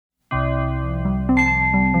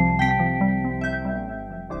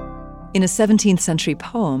In a 17th century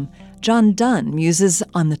poem, John Donne muses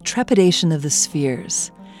on the trepidation of the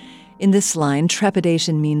spheres. In this line,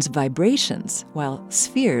 trepidation means vibrations, while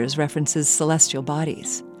spheres references celestial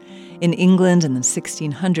bodies. In England in the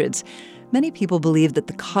 1600s, many people believed that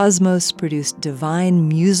the cosmos produced divine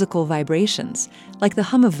musical vibrations, like the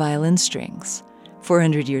hum of violin strings.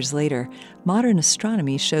 400 years later, modern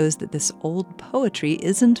astronomy shows that this old poetry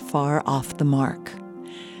isn't far off the mark.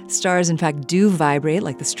 Stars, in fact, do vibrate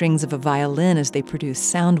like the strings of a violin as they produce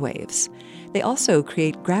sound waves. They also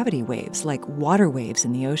create gravity waves, like water waves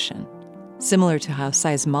in the ocean. Similar to how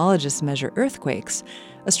seismologists measure earthquakes,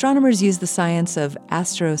 astronomers use the science of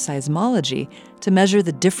asteroseismology to measure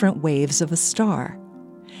the different waves of a star.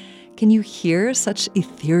 Can you hear such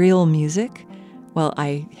ethereal music? Well,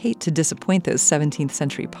 I hate to disappoint those 17th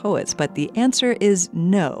century poets, but the answer is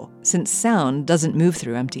no, since sound doesn't move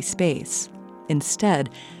through empty space. Instead,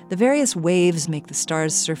 the various waves make the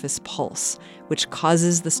star's surface pulse, which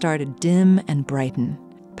causes the star to dim and brighten.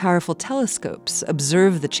 Powerful telescopes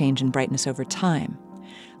observe the change in brightness over time.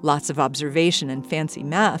 Lots of observation and fancy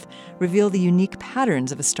math reveal the unique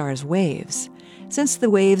patterns of a star's waves. Since the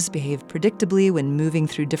waves behave predictably when moving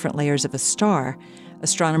through different layers of a star,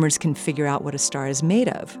 astronomers can figure out what a star is made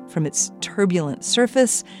of, from its turbulent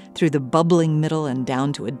surface through the bubbling middle and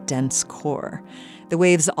down to a dense core. The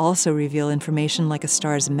waves also reveal information like a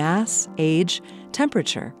star's mass, age,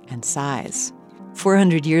 temperature, and size.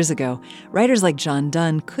 400 years ago, writers like John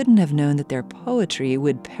Donne couldn't have known that their poetry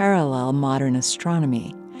would parallel modern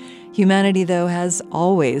astronomy. Humanity, though, has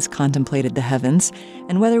always contemplated the heavens,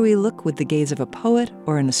 and whether we look with the gaze of a poet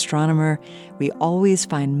or an astronomer, we always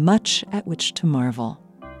find much at which to marvel.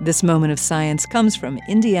 This moment of science comes from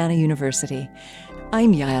Indiana University.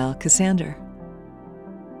 I'm Yael Cassander.